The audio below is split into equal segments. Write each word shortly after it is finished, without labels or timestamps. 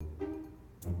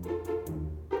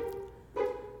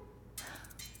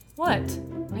What?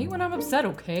 I eat when I'm upset,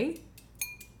 okay?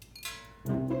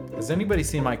 Has anybody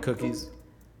seen my cookies?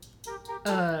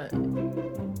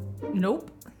 Nope.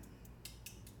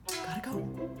 Gotta go.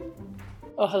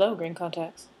 Oh, hello, green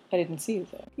contacts. I didn't see you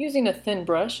there. Using a thin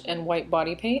brush and white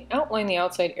body paint, outline the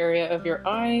outside area of your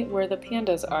eye where the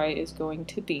panda's eye is going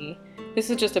to be. This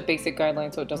is just a basic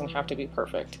guideline, so it doesn't have to be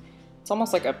perfect. It's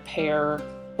almost like a pear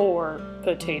or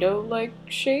potato-like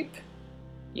shape.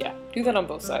 Yeah, do that on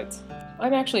both sides.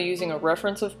 I'm actually using a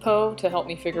reference of Poe to help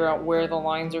me figure out where the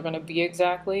lines are going to be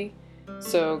exactly.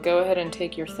 So go ahead and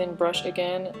take your thin brush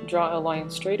again, draw a line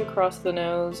straight across the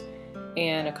nose,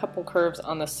 and a couple curves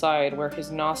on the side where his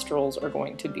nostrils are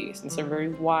going to be, since they're very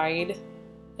wide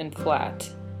and flat.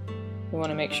 We want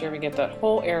to make sure we get that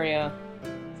whole area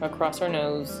across our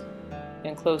nose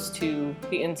and close to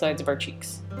the insides of our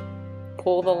cheeks.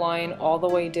 Pull the line all the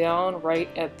way down right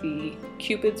at the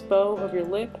cupid's bow of your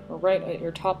lip, or right at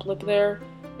your top lip there,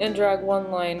 and drag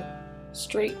one line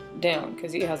straight down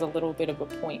because he has a little bit of a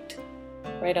point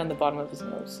right on the bottom of his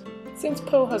nose. Since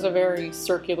Poe has a very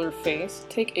circular face,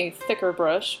 take a thicker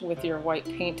brush with your white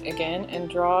paint again and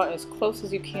draw as close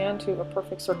as you can to a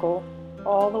perfect circle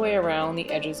all the way around the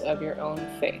edges of your own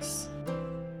face.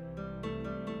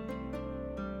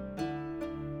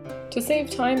 To save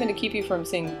time and to keep you from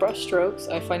seeing brush strokes,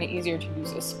 I find it easier to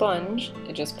use a sponge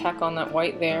and just pack on that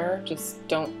white there. Just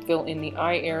don't fill in the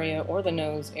eye area or the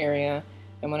nose area.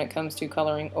 And when it comes to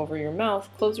coloring over your mouth,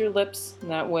 close your lips.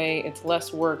 That way it's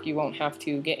less work. You won't have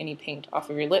to get any paint off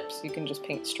of your lips. You can just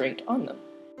paint straight on them.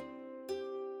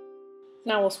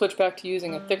 Now we'll switch back to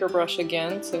using a thicker brush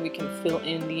again so we can fill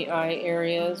in the eye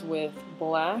areas with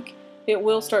black. It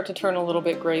will start to turn a little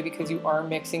bit gray because you are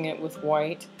mixing it with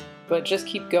white, but just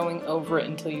keep going over it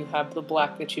until you have the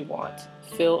black that you want.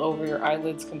 Fill over your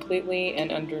eyelids completely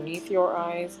and underneath your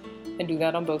eyes, and do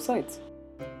that on both sides.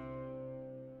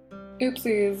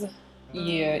 Oopsies.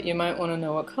 Yeah, you might want to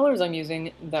know what colors I'm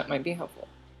using. That might be helpful.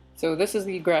 So this is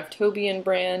the Graftobian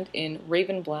brand in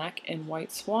Raven Black and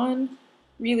White Swan.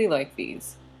 Really like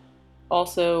these.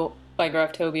 Also by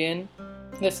Graftobian.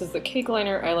 This is the cake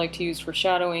liner I like to use for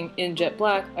shadowing in jet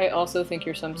black. I also think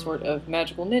you're some sort of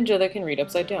magical ninja that can read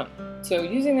upside down. So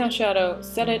using that shadow,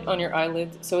 set it on your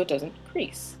eyelids so it doesn't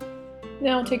crease.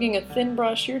 Now taking a thin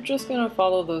brush, you're just going to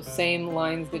follow those same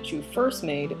lines that you first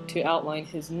made to outline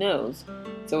his nose.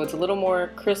 So it's a little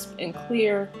more crisp and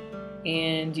clear,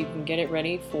 and you can get it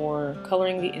ready for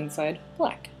coloring the inside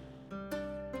black.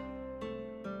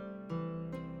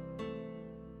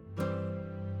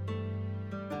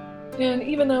 And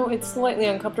even though it's slightly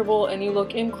uncomfortable and you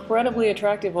look incredibly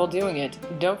attractive while doing it,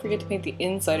 don't forget to paint the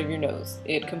inside of your nose.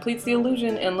 It completes the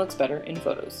illusion and looks better in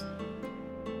photos.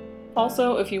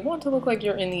 Also, if you want to look like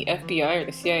you're in the FBI or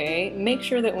the CIA, make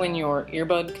sure that when your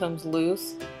earbud comes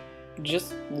loose,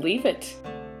 just leave it.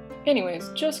 Anyways,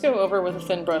 just go over with a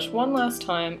thin brush one last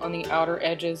time on the outer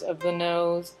edges of the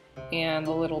nose and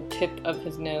the little tip of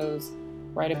his nose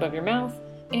right above your mouth,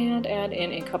 and add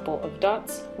in a couple of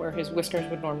dots where his whiskers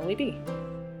would normally be.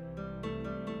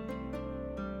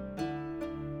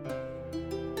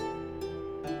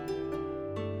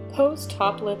 Poe's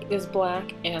top lip is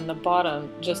black and the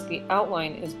bottom, just the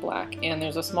outline, is black, and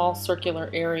there's a small circular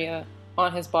area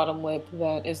on his bottom lip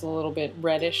that is a little bit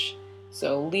reddish,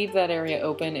 so leave that area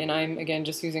open, and I'm again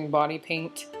just using body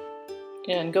paint.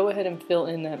 And go ahead and fill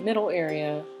in that middle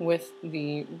area with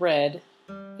the red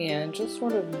and just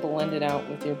sort of blend it out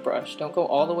with your brush. Don't go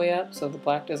all the way up so the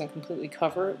black doesn't completely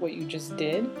cover what you just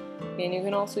did. And you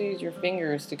can also use your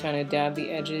fingers to kind of dab the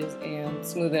edges and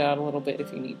smooth it out a little bit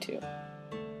if you need to.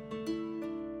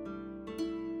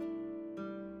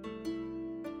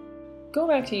 Go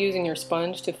back to using your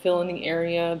sponge to fill in the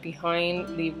area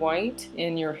behind the white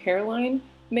in your hairline.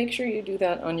 Make sure you do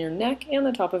that on your neck and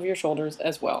the top of your shoulders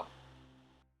as well.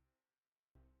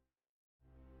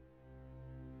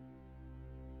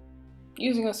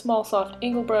 Using a small soft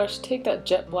angle brush, take that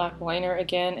jet black liner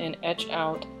again and etch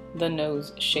out the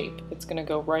nose shape. It's going to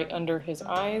go right under his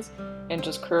eyes and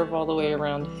just curve all the way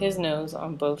around his nose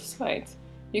on both sides.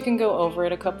 You can go over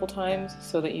it a couple times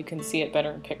so that you can see it better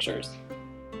in pictures.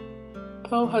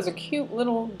 Poe has a cute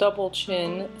little double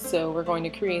chin, so we're going to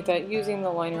create that using the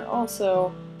liner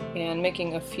also and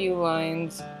making a few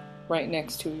lines right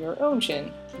next to your own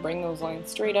chin. Bring those lines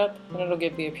straight up and it'll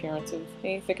give the appearance of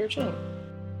a thicker chin.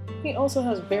 He also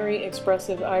has very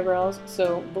expressive eyebrows,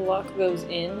 so block those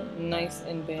in nice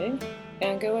and big,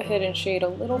 and go ahead and shade a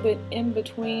little bit in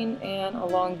between and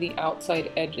along the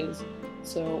outside edges,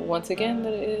 so once again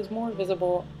that it is more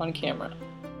visible on camera.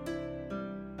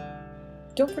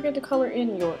 Don't forget to color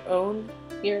in your own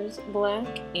ears black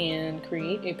and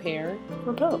create a pair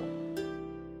for Poe.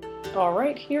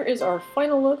 Alright, here is our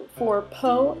final look for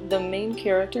Po, the main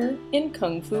character in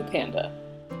Kung Fu Panda.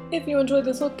 If you enjoyed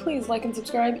this look, please like and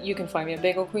subscribe. You can find me at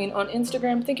Bagel Queen on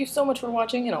Instagram. Thank you so much for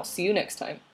watching, and I'll see you next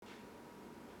time.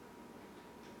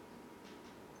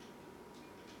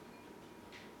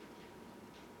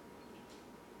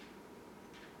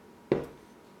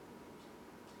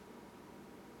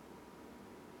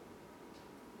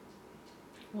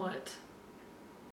 What?